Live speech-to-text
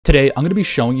Today, I'm going to be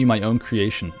showing you my own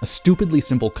creation, a stupidly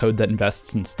simple code that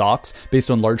invests in stocks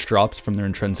based on large drops from their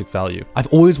intrinsic value.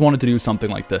 I've always wanted to do something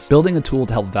like this, building a tool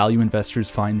to help value investors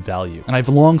find value. And I've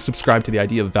long subscribed to the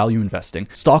idea of value investing.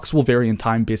 Stocks will vary in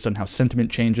time based on how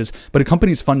sentiment changes, but a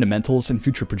company's fundamentals and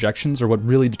future projections are what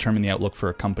really determine the outlook for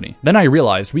a company. Then I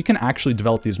realized we can actually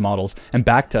develop these models and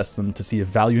backtest them to see if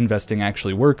value investing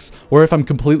actually works or if I'm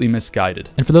completely misguided.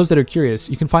 And for those that are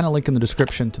curious, you can find a link in the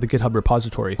description to the GitHub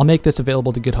repository. I'll make this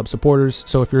available to GitHub supporters,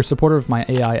 so if you're a supporter of my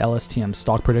AI LSTM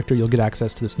stock predictor, you'll get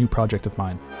access to this new project of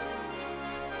mine.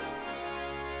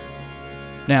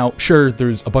 Now, sure,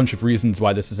 there's a bunch of reasons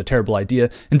why this is a terrible idea.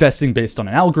 Investing based on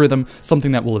an algorithm,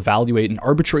 something that will evaluate an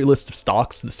arbitrary list of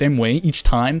stocks the same way each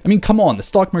time. I mean, come on, the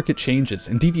stock market changes,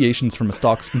 and deviations from a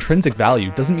stock's intrinsic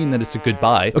value doesn't mean that it's a good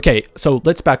buy. Okay, so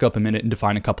let's back up a minute and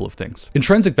define a couple of things.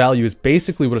 Intrinsic value is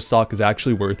basically what a stock is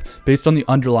actually worth based on the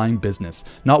underlying business,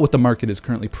 not what the market is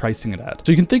currently pricing it at.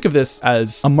 So you can think of this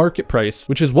as a market price,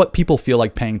 which is what people feel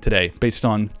like paying today, based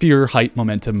on fear, hype,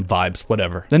 momentum, vibes,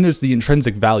 whatever. Then there's the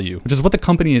intrinsic value, which is what the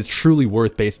company is truly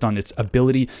worth based on its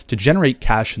ability to generate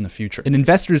cash in the future. And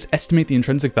investors estimate the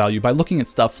intrinsic value by looking at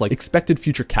stuff like expected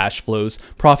future cash flows,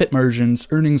 profit margins,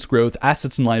 earnings growth,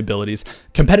 assets and liabilities,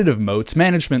 competitive moats,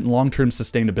 management, and long-term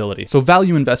sustainability. So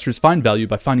value investors find value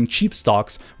by finding cheap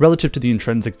stocks relative to the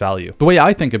intrinsic value. The way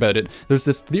I think about it, there's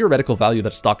this theoretical value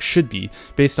that a stock should be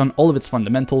based on all of its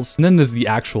fundamentals, and then there's the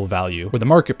actual value, or the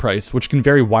market price, which can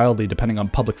vary wildly depending on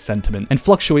public sentiment and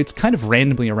fluctuates kind of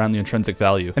randomly around the intrinsic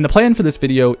value. And the plan for this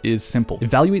video is simple.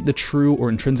 Evaluate the true or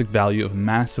intrinsic value of a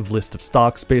massive list of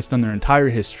stocks based on their entire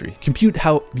history. Compute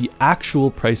how the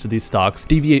actual price of these stocks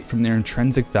deviate from their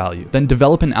intrinsic value. Then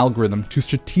develop an algorithm to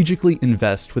strategically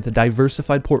invest with a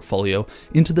diversified portfolio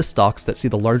into the stocks that see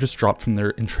the largest drop from their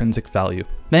intrinsic value.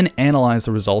 Then analyze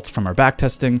the results from our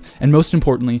backtesting, and most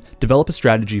importantly, develop a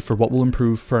strategy for what will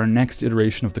improve for our next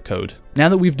iteration of the code. Now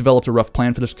that we've developed a rough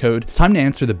plan for this code, it's time to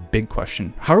answer the big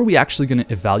question. How are we actually going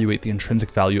to evaluate the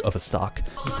intrinsic value of a stock?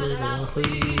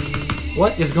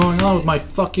 What is going on with my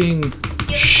fucking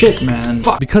shit, man?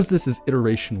 Fuck. Because this is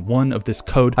iteration 1 of this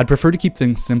code, I'd prefer to keep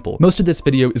things simple. Most of this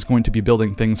video is going to be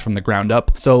building things from the ground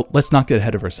up, so let's not get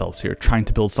ahead of ourselves here, trying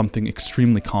to build something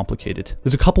extremely complicated.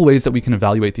 There's a couple ways that we can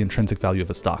evaluate the intrinsic value of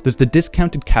a stock. There's the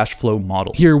discounted cash flow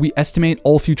model. Here, we estimate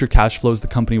all future cash flows the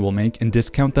company will make and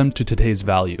discount them to today's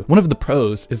value. One of the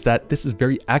pros is that this is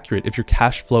very accurate if your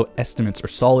cash flow estimates are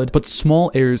solid, but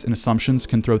small errors in assumptions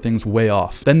can throw things way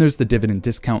off. Then there's the dividend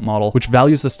discount model, which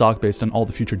values the stock based on all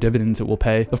the future dividends it will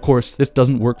pay. Of course, this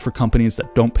doesn't work for companies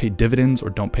that don't pay dividends or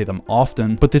don't pay them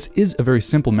often, but this is a very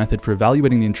simple method for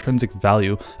evaluating the intrinsic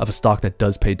value of a stock that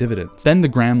does pay dividends. Then the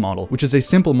Graham model, which is a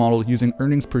simple model using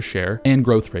earnings per share and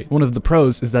growth rate. One of the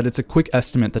pros is that it's a quick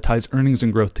estimate that ties earnings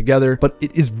and growth together, but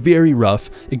it is very rough,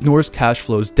 ignores cash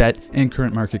flows, debt, and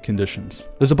current market conditions.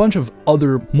 There's a bunch of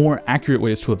other, more accurate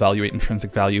ways to evaluate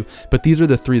intrinsic value, but these are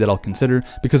the 3 that I'll consider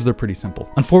because they're pretty simple.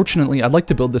 Unfortunately, I'd like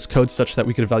to build this code such that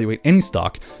we could evaluate any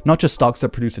stock, not just stocks that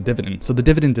produce a dividend, so the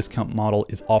dividend discount model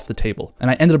is off the table.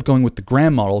 And I ended up going with the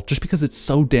Graham model just because it's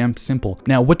so damn simple.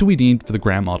 Now, what do we need for the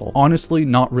Graham model? Honestly,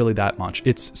 not really that much.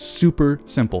 It's super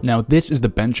simple. Now, this is the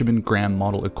Benjamin Graham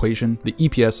model equation. The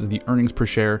EPS is the earnings per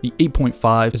share. The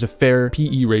 8.5 is a fair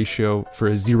PE ratio for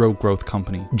a zero growth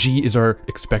company. G is our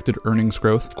expected earnings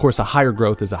growth. Of course, a higher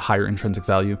growth is a higher intrinsic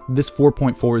value. This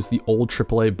 4.4 is the old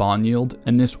AAA bond yield,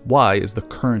 and this Y is the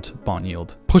current bond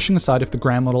yield. Pushing aside if the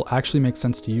Graham model actually makes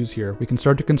sense to use here, we can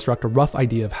start to construct a rough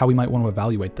idea of how we might want to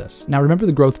evaluate this. Now, remember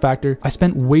the growth factor? I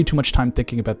spent way too much time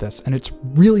thinking about this, and it's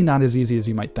really not as easy as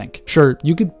you might think. Sure,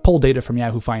 you could pull data from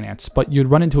Yahoo Finance, but you'd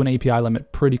run into an API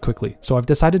limit pretty quickly, so I've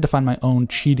decided to find my own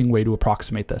cheating way to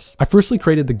approximate this. I firstly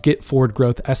created the Git forward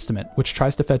growth estimate, which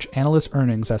tries to fetch analyst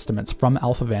earnings estimates from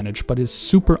AlphaVantage, but is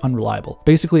super unreliable.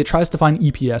 Basically, it tries to find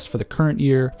EPS for the current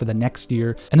year, for the next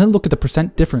year, and then look at the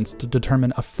percent difference to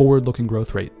determine a forward-looking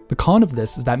growth rate. The con of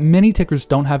this is that many tickers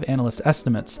don't have analyst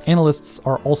estimates. Analysts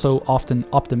are also often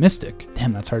optimistic.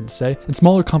 Damn, that's hard to say. And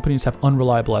smaller companies have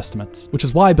unreliable estimates, which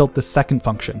is why I built this second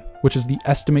function, which is the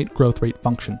estimate growth rate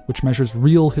function, which measures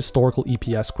real historical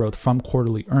EPS growth from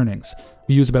quarterly earnings.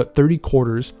 We use about 30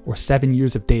 quarters or 7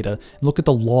 years of data and look at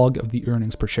the log of the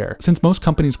earnings per share. Since most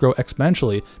companies grow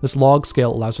exponentially, this log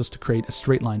scale allows us to create a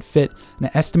straight line fit and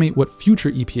estimate what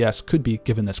future EPS could be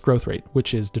given this growth rate,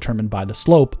 which is determined by the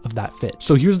slope of that fit.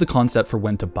 So here's the concept for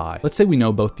when to buy. Let's say we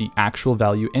know both the actual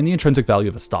value and the intrinsic value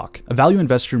of a stock. A value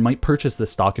investor might purchase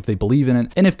this stock if they believe in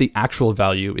it, and if the actual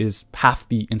value is half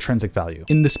the intrinsic value.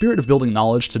 In the spirit spirit of building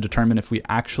knowledge to determine if we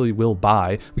actually will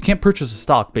buy, we can't purchase a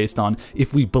stock based on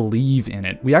if we believe in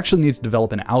it. We actually need to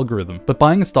develop an algorithm. But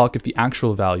buying a stock if the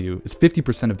actual value is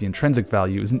 50% of the intrinsic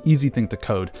value is an easy thing to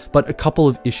code, but a couple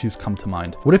of issues come to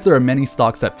mind. What if there are many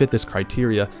stocks that fit this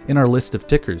criteria in our list of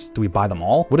tickers? Do we buy them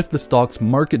all? What if the stock's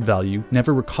market value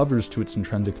never recovers to its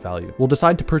intrinsic value? We'll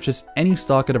decide to purchase any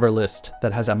stock out of our list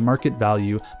that has a market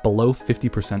value below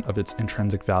 50% of its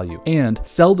intrinsic value, and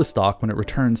sell the stock when it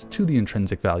returns to the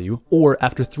intrinsic value, or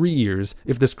after 3 years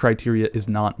if this criteria is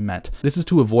not met. This is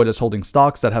to avoid us holding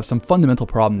stocks that have some fundamental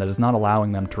problem that is not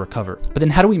allowing them to recover. But then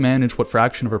how do we manage what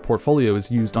fraction of our portfolio is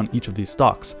used on each of these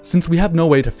stocks? Since we have no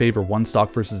way to favor one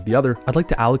stock versus the other, I'd like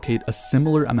to allocate a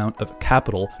similar amount of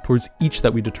capital towards each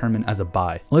that we determine as a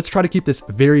buy. Let's try to keep this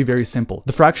very, very simple.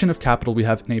 The fraction of capital we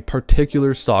have in a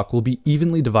particular stock will be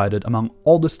evenly divided among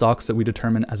all the stocks that we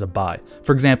determine as a buy.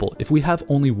 For example, if we have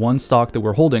only one stock that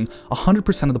we're holding,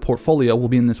 100% of the portfolio will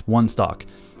be in this one stock.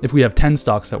 If we have 10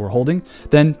 stocks that we're holding,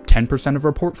 then 10% of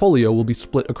our portfolio will be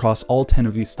split across all 10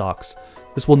 of these stocks.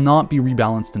 This will not be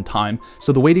rebalanced in time,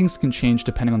 so the weightings can change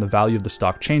depending on the value of the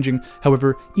stock changing.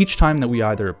 However, each time that we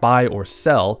either buy or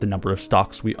sell, the number of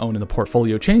stocks we own in the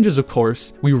portfolio changes, of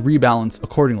course, we rebalance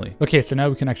accordingly. Okay, so now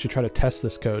we can actually try to test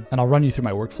this code, and I'll run you through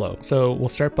my workflow. So we'll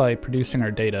start by producing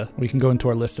our data. We can go into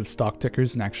our list of stock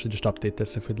tickers and actually just update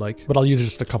this if we'd like, but I'll use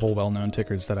just a couple well-known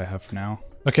tickers that I have for now.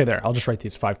 Okay, there, I'll just write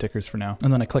these 5 tickers for now.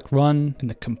 And then I click run in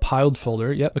the compiled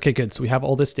folder. Yep. Okay, good. So we have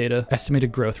all this data.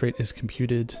 Estimated growth rate is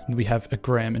computed. And we have a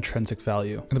gram intrinsic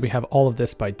value. And then we have all of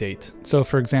this by date. So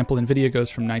for example, NVIDIA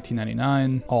goes from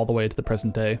 1999 all the way to the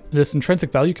present day. This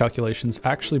intrinsic value calculation is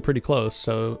actually pretty close.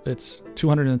 So it's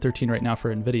 213 right now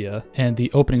for NVIDIA. And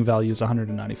the opening value is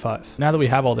 195. Now that we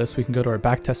have all this, we can go to our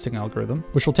backtesting algorithm,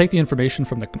 which will take the information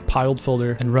from the compiled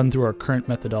folder and run through our current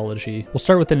methodology. We'll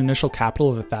start with an initial capital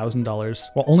of $1,000.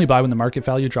 We'll only buy when the market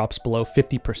value drops below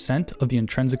 50% of the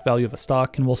intrinsic value of a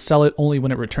stock, and we'll sell it only when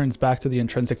it returns back to the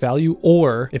intrinsic value,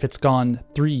 or if it's gone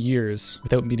 3 years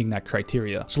without meeting that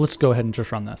criteria. So let's go ahead and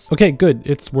just run this. Okay, good,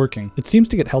 it's working. It seems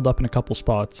to get held up in a couple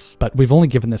spots, but we've only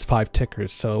given this 5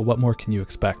 tickers, so what more can you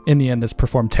expect? In the end, this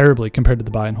performed terribly compared to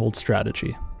the buy and hold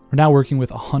strategy. We're now working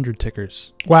with 100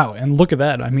 tickers. Wow, and look at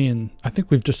that. I mean, I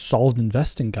think we've just solved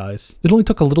investing, guys. It only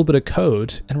took a little bit of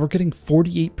code, and we're getting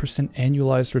 48%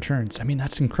 annualized returns. I mean,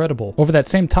 that's incredible. Over that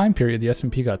same time period, the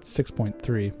S&P got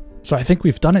 6.3. So I think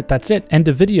we've done it. That's it. End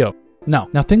of video. No.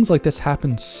 Now things like this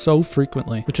happen so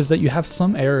frequently, which is that you have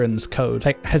some error in this code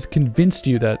that has convinced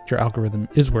you that your algorithm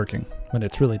is working when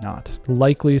it's really not.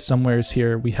 Likely somewheres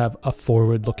here we have a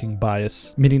forward-looking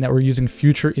bias, meaning that we're using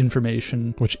future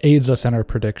information which aids us in our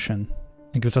prediction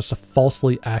and gives us a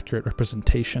falsely accurate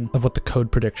representation of what the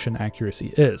code prediction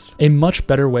accuracy is. A much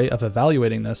better way of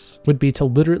evaluating this would be to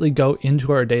literally go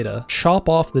into our data, chop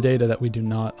off the data that we do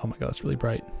not, oh my god, it's really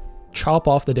bright. Chop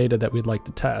off the data that we'd like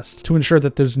to test to ensure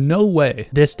that there's no way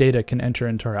this data can enter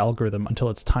into our algorithm until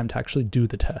it's time to actually do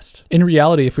the test. In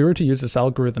reality, if we were to use this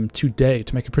algorithm today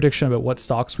to make a prediction about what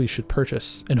stocks we should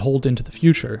purchase and hold into the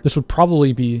future, this would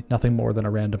probably be nothing more than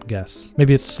a random guess.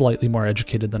 Maybe it's slightly more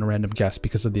educated than a random guess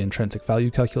because of the intrinsic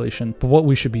value calculation, but what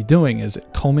we should be doing is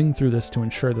combing through this to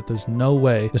ensure that there's no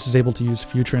way this is able to use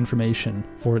future information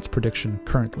for its prediction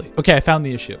currently. Okay, I found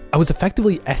the issue. I was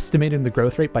effectively estimating the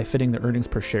growth rate by fitting the earnings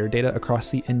per share data across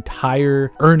the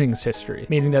entire earnings history,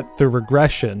 meaning that the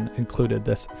regression included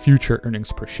this future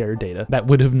earnings per share data that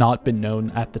would have not been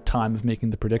known at the time of making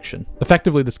the prediction.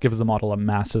 Effectively, this gives the model a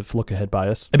massive look-ahead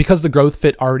bias. And because the growth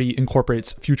fit already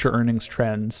incorporates future earnings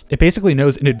trends, it basically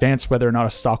knows in advance whether or not a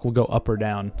stock will go up or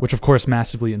down, which of course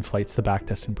massively inflates the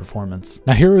backtesting performance.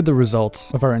 Now here are the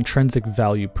results of our intrinsic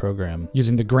value program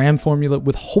using the Graham formula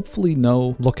with hopefully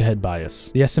no look-ahead bias.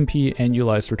 The S&P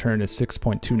annualized return is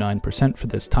 6.29% for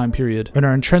this time period, and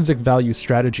our intrinsic value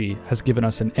strategy has given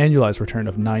us an annualized return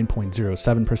of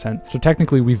 9.07%, so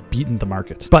technically we've beaten the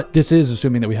market. But this is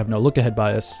assuming that we have no look-ahead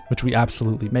bias, which we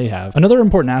absolutely may have. Another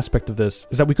important aspect of this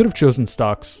is that we could have chosen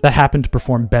stocks that happen to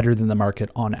perform better than the market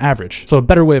on average. So a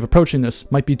better way of approaching this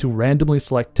might be to randomly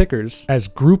select tickers as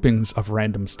groupings of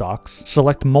random stocks,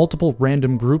 select multiple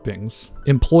random groupings,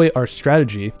 employ our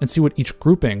strategy, and see what each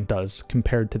grouping does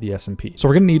compared to the S&P. So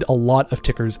we're going to need a lot of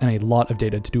tickers and a lot of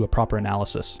data to do a proper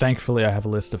analysis. Thankfully, I have a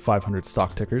list of 500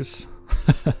 stock tickers.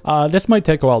 This might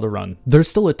take a while to run. There's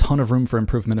still a ton of room for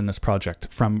improvement in this project,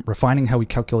 from refining how we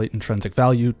calculate intrinsic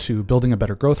value, to building a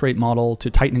better growth rate model, to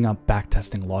tightening up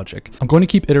backtesting logic. I'm going to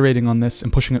keep iterating on this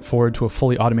and pushing it forward to a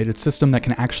fully automated system that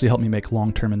can actually help me make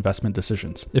long-term investment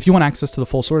decisions. If you want access to the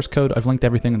full source code, I've linked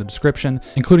everything in the description,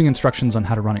 including instructions on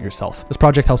how to run it yourself. This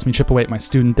project helps me chip away at my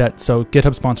student debt, so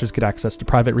GitHub sponsors get access to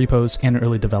private repos and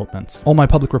early developments. All my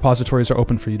public repositories are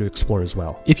open for you to explore as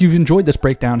well. If you've enjoyed this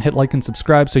breakdown, hit like and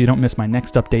subscribe so you don't miss my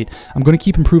next update. I'm going to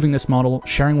keep improving this model,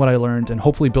 sharing what I learned, and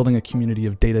hopefully building a community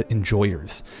of data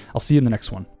enjoyers. I'll see you in the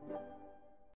next one.